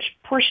large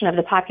portion of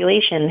the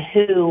population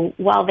who,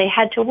 while they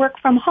had to work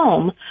from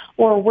home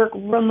or work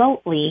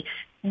remotely,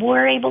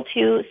 were able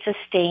to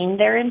sustain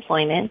their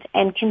employment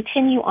and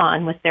continue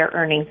on with their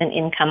earnings and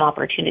income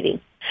opportunity.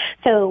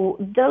 So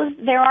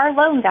there are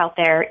loans out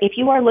there. If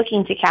you are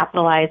looking to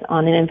capitalize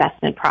on an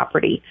investment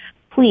property,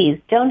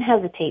 please don't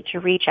hesitate to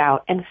reach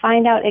out and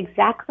find out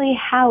exactly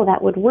how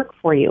that would work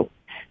for you.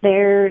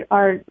 There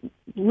are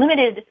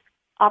limited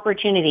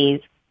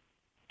opportunities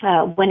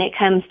when it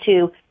comes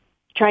to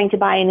trying to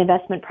buy an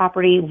investment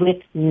property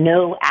with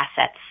no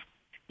assets.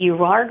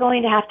 You are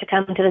going to have to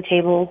come to the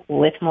table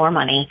with more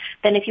money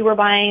than if you were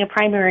buying a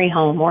primary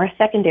home or a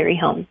secondary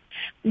home.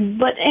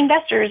 But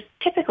investors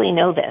typically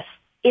know this.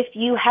 If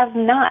you have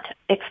not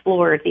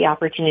explored the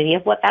opportunity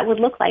of what that would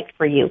look like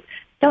for you,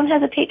 don't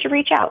hesitate to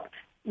reach out.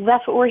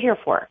 That's what we're here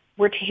for.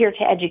 We're here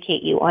to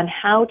educate you on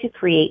how to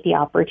create the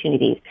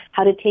opportunities,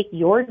 how to take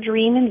your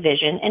dream and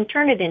vision and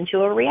turn it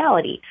into a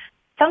reality.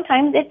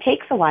 Sometimes it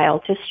takes a while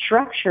to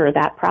structure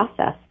that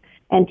process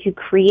and to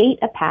create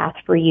a path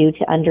for you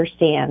to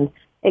understand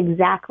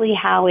exactly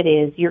how it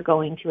is you're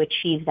going to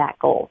achieve that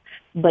goal.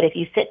 But if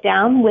you sit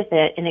down with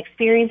an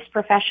experienced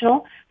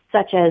professional,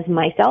 such as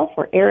myself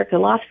or Eric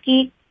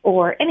Golofsky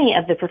or any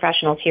of the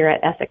professionals here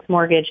at Essex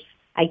Mortgage,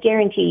 I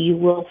guarantee you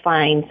will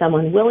find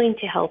someone willing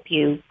to help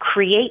you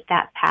create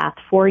that path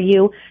for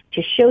you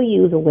to show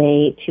you the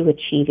way to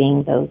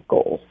achieving those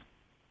goals.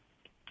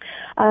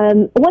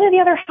 One of the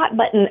other hot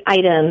button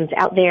items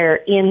out there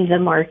in the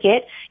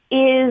market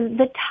is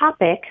the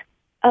topic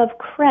of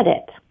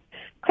credit.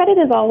 Credit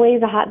is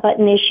always a hot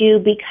button issue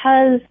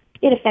because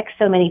it affects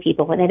so many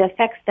people and it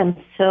affects them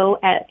so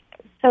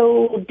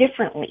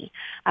differently.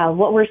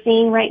 What we're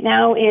seeing right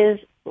now is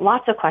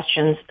lots of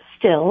questions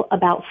still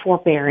about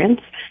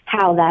forbearance,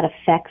 how that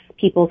affects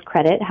people's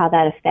credit, how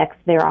that affects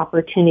their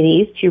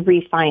opportunities to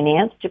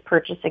refinance, to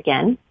purchase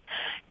again.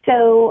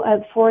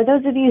 So for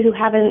those of you who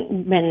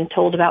haven't been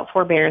told about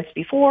forbearance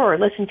before or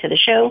listened to the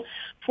show,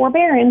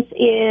 forbearance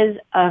is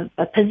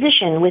a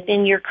position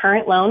within your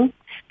current loan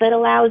that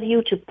allows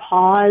you to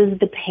pause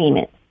the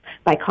payment.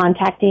 By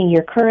contacting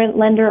your current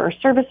lender or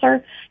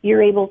servicer,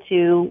 you're able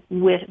to,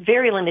 with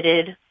very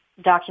limited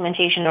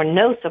documentation or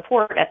no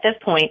support at this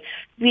point,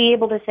 be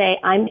able to say,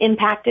 I'm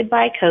impacted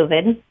by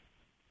COVID,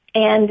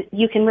 and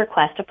you can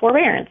request a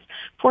forbearance.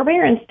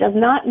 Forbearance does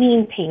not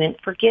mean payment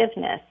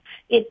forgiveness.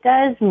 It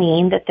does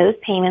mean that those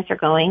payments are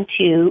going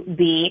to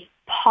be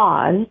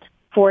paused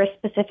for a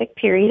specific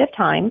period of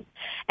time,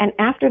 and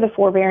after the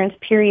forbearance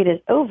period is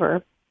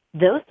over,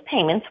 those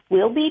payments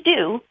will be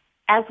due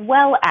as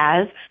well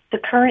as the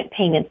current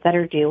payments that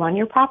are due on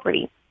your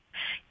property.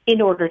 In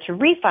order to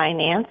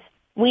refinance,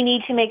 we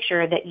need to make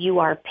sure that you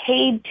are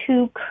paid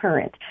to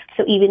current.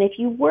 So even if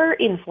you were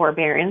in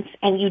forbearance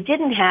and you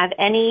didn't have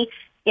any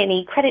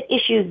credit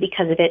issues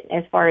because of it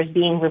as far as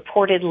being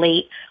reported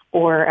late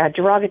or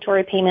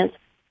derogatory payments,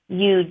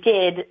 you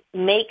did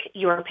make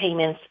your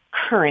payments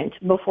current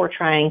before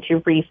trying to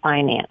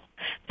refinance.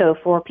 So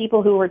for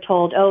people who were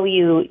told,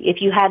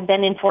 if you had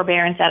been in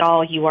forbearance at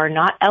all, you are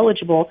not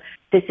eligible,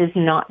 this is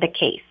not the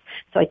case.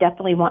 So I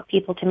definitely want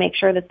people to make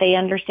sure that they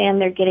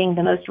understand they're getting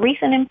the most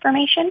recent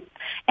information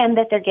and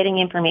that they're getting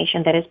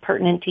information that is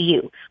pertinent to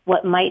you.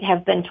 What might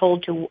have been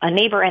told to a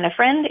neighbor and a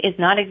friend is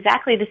not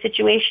exactly the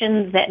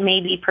situation that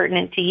may be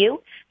pertinent to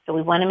you. So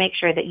we want to make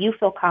sure that you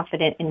feel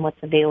confident in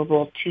what's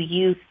available to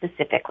you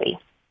specifically.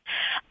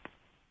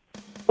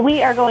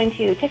 We are going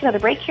to take another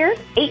break here.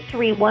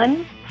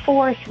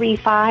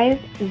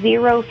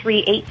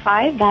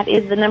 831-435-0385. That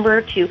is the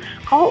number to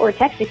call or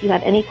text if you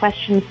have any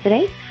questions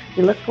today.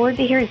 We look forward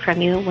to hearing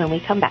from you when we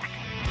come back.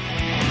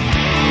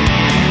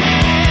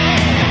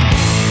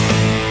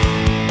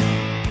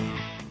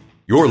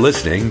 You're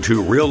listening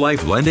to Real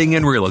Life Lending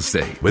and Real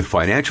Estate with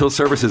financial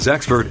services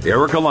expert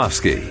Eric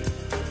Golofsky.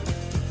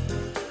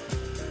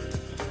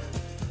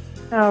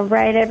 All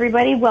right,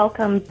 everybody,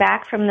 welcome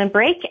back from the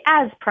break.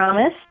 As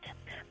promised,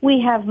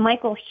 we have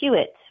Michael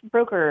Hewitt,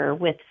 broker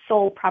with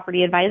Soul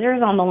Property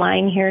Advisors, on the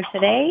line here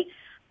today.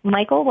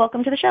 Michael,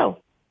 welcome to the show.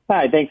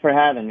 Hi, thanks for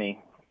having me.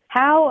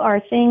 How are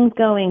things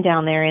going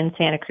down there in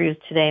Santa Cruz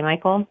today,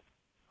 Michael?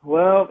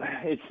 Well,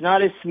 it's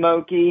not as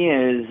smoky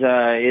as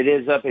it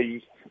is up,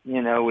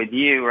 with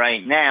you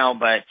right now,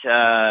 but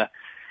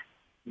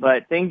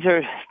things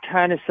are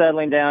kind of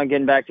settling down,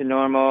 getting back to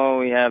normal.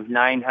 We have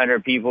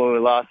 900 people who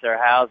lost their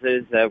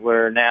houses that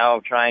we're now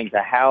trying to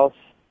house,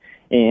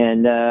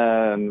 and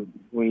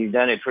we've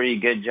done a pretty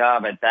good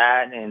job at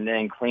that, and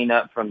then clean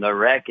up from the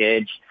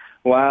wreckage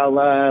while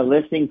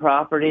listing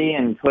property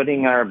and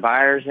putting our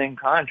buyers in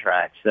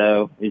contract.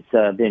 So it's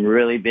been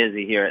really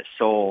busy here at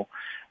Soul,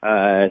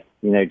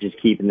 just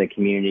keeping the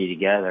community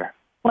together.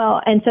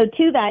 Well, and so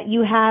to that,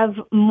 you have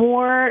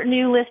more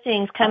new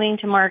listings coming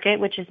to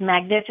market, which is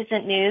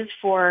magnificent news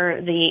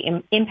for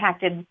the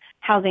impacted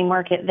housing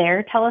market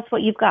there. Tell us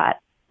what you've got.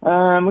 We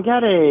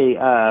got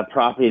a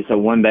property. It's a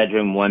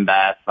one-bedroom,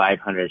 one-bath,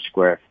 500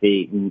 square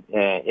feet. And,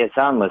 it's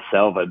on La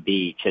Selva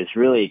Beach. It's a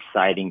really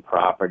exciting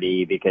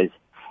property because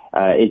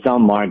it's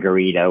on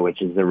Margarita,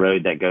 which is the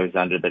road that goes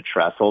under the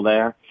trestle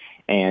there.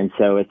 And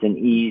so it's an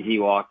easy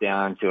walk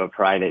down to a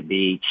private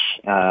beach.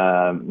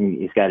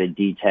 It's got a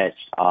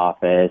detached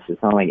office.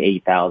 It's on like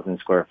 8,000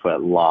 square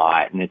foot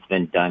lot, and it's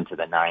been done to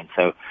the nines.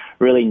 So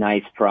really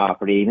nice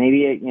property.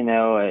 Maybe,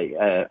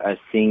 a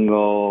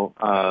single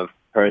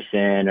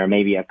person or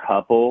maybe a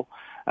couple.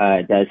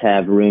 It does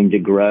have room to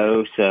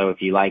grow. So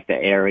if you like the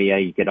area,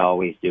 you could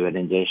always do an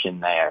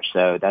addition there.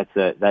 So that's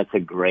a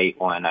great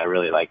one. I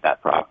really like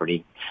that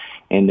property.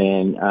 And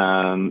then,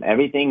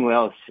 everything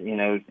else,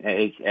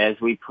 as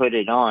we put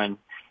it on,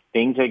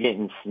 things are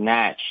getting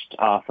snatched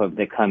off of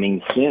the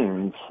coming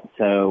soons.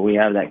 So we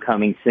have that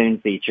coming soon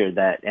feature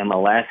that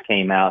MLS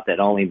came out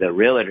that only the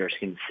realtors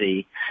can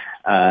see,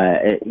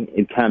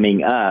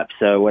 coming up.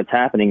 So what's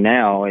happening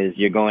now is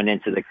you're going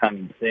into the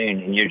coming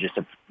soon and you're just,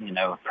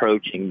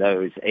 approaching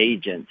those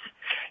agents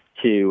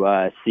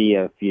to, see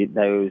if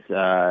those,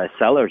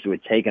 sellers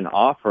would take an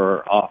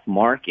offer off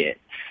market.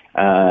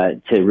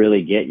 To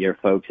really get your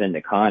folks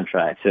into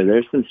contract. So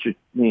there's some,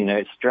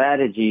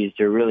 strategies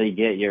to really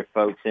get your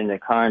folks into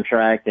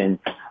contract, and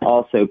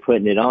also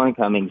putting it on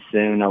coming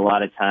soon. A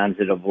lot of times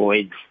it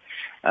avoids,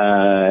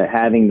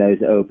 having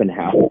those open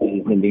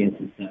houses and being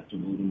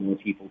susceptible to more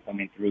people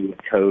coming through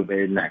with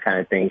COVID and that kind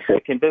of thing. So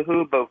it can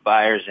behoove both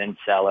buyers and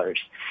sellers.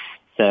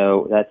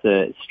 So that's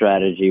a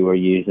strategy we're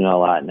using a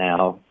lot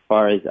now. As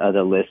far as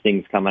other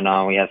listings coming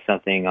on, we have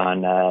something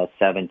on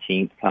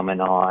 17th coming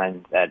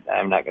on that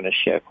I'm not going to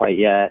share quite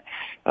yet.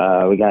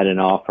 We got an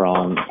offer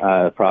on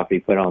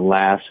property put on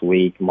last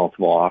week,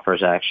 multiple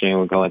offers actually, and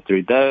we're going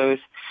through those.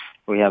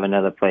 We have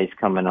another place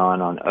coming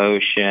on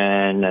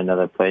Ocean,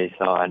 another place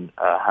on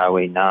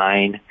Highway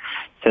 9.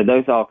 So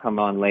those all come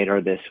on later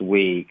this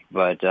week,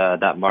 but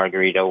that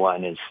Margarita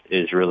one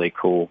is really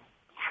cool.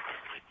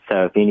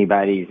 So if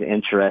anybody's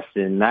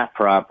interested in that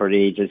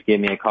property, just give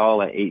me a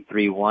call at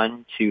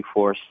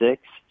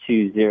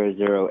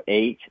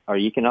 831-246-2008, or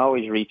you can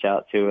always reach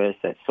out to us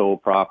at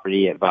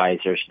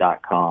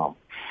soulpropertyadvisors.com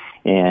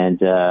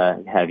and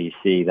have you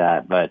see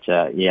that. But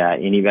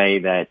anybody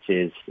that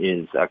is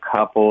a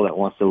couple that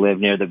wants to live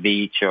near the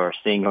beach or a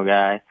single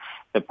guy,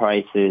 the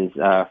price is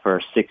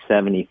for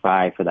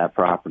 $675 for that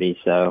property.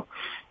 So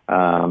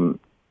on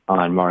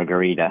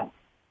Margarita.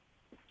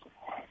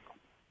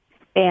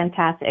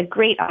 Fantastic. A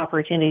great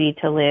opportunity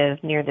to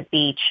live near the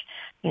beach.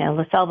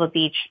 La Selva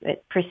Beach,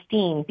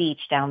 pristine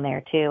beach down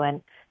there too,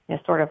 and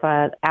sort of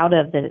out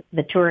of the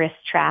tourist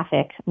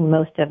traffic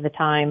most of the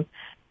time.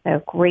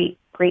 So great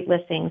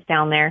listings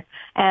down there.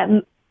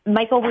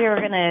 Michael, we are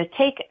going to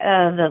take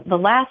the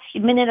last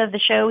minute of the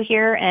show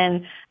here,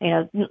 and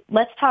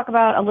let's talk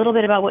about a little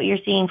bit about what you're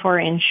seeing for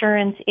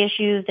insurance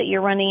issues that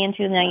you're running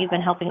into. Now you've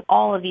been helping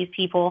all of these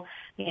people,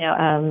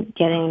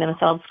 getting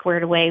themselves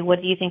squared away.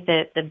 What do you think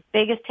that the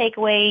biggest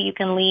takeaway you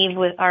can leave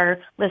with our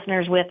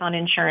listeners with on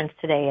insurance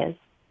today is?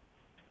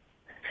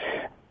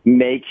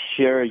 Make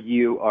sure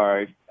you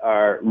are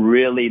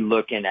really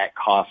looking at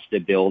cost to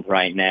build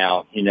right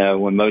now.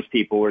 When most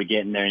people were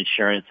getting their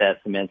insurance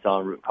estimates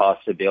on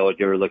cost to build,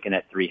 you were looking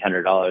at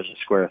 $300 a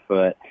square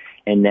foot.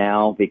 And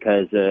now,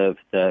 because of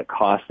the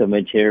cost of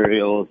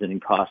materials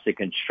and cost of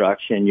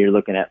construction, you're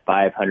looking at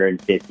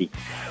 $550.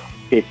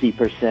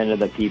 50% of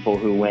the people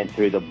who went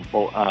through the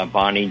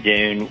Bonnie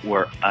Doon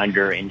were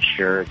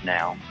underinsured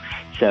now.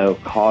 So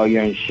call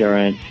your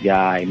insurance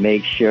guy.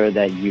 Make sure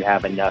that you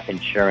have enough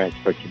insurance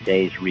for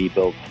today's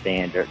rebuild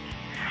standards.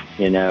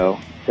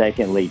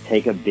 Secondly,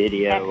 take a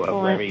video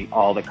of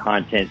all the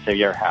contents of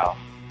your house.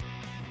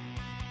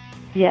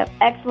 Yep.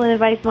 Excellent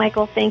advice,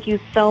 Michael. Thank you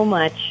so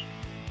much.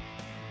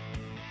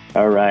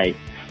 All right.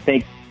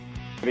 Thanks,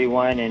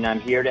 everyone. And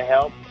I'm here to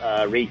help.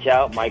 Reach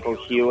out, Michael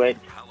Hewitt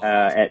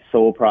at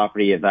Soul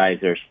Property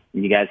Advisors.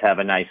 You guys have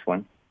a nice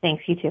one.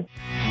 Thanks. You too.